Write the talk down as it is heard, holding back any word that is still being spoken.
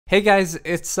Hey guys,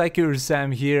 it's Psycho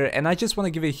Sam here, and I just want to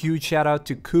give a huge shout out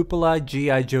to Cupola,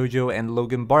 G.I. Jojo, and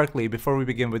Logan Barkley before we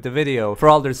begin with the video for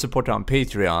all their support on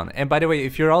Patreon. And by the way,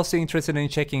 if you're also interested in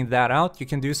checking that out, you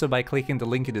can do so by clicking the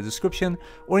link in the description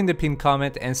or in the pinned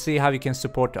comment and see how you can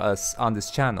support us on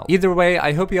this channel. Either way,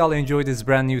 I hope you all enjoyed this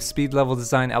brand new speed level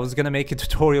design. I was gonna make a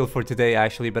tutorial for today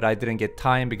actually, but I didn't get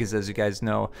time because as you guys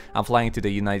know, I'm flying to the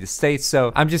United States,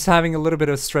 so I'm just having a little bit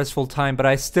of a stressful time, but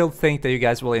I still think that you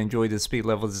guys will enjoy this speed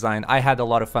level design. I had a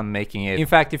lot of fun making it. In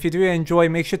fact, if you do enjoy,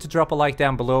 make sure to drop a like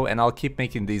down below and I'll keep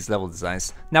making these level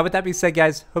designs. Now with that being said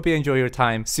guys, hope you enjoy your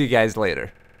time. See you guys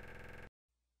later.